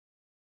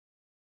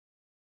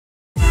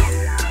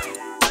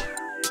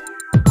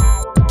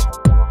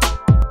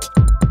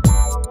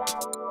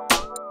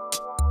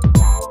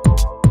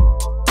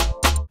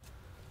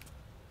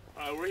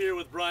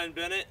Brian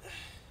Bennett,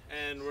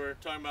 and we're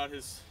talking about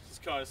his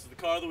car. This is the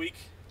car of the week.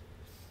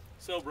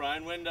 So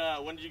Brian, when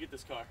did you get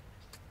this car?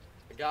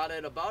 I got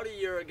it about a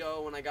year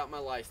ago when I got my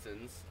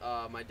license.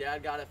 My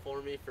dad got it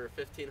for me for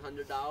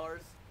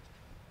 $1,500,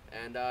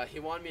 and he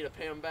wanted me to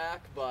pay him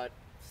back, but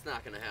it's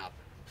not gonna happen.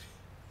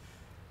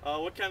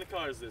 What kind of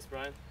car is this,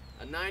 Brian?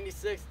 A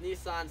 '96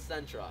 Nissan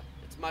Sentra.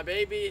 It's my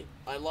baby.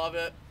 I love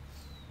it.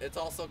 It's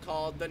also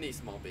called the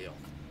Niece-mobile,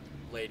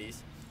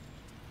 ladies.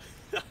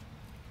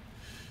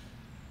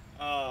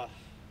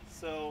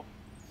 So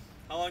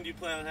how long do you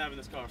plan on having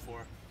this car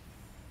for?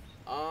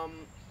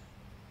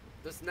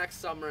 This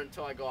next summer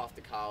until I go off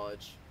to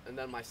college, and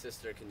then my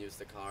sister can use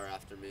the car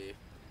after me.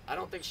 I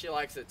don't think she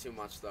likes it too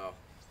much though.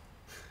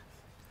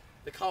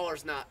 The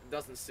color's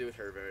doesn't suit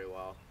her very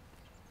well.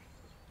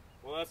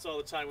 Well, that's all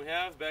the time we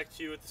have. Back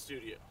to you at the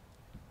studio.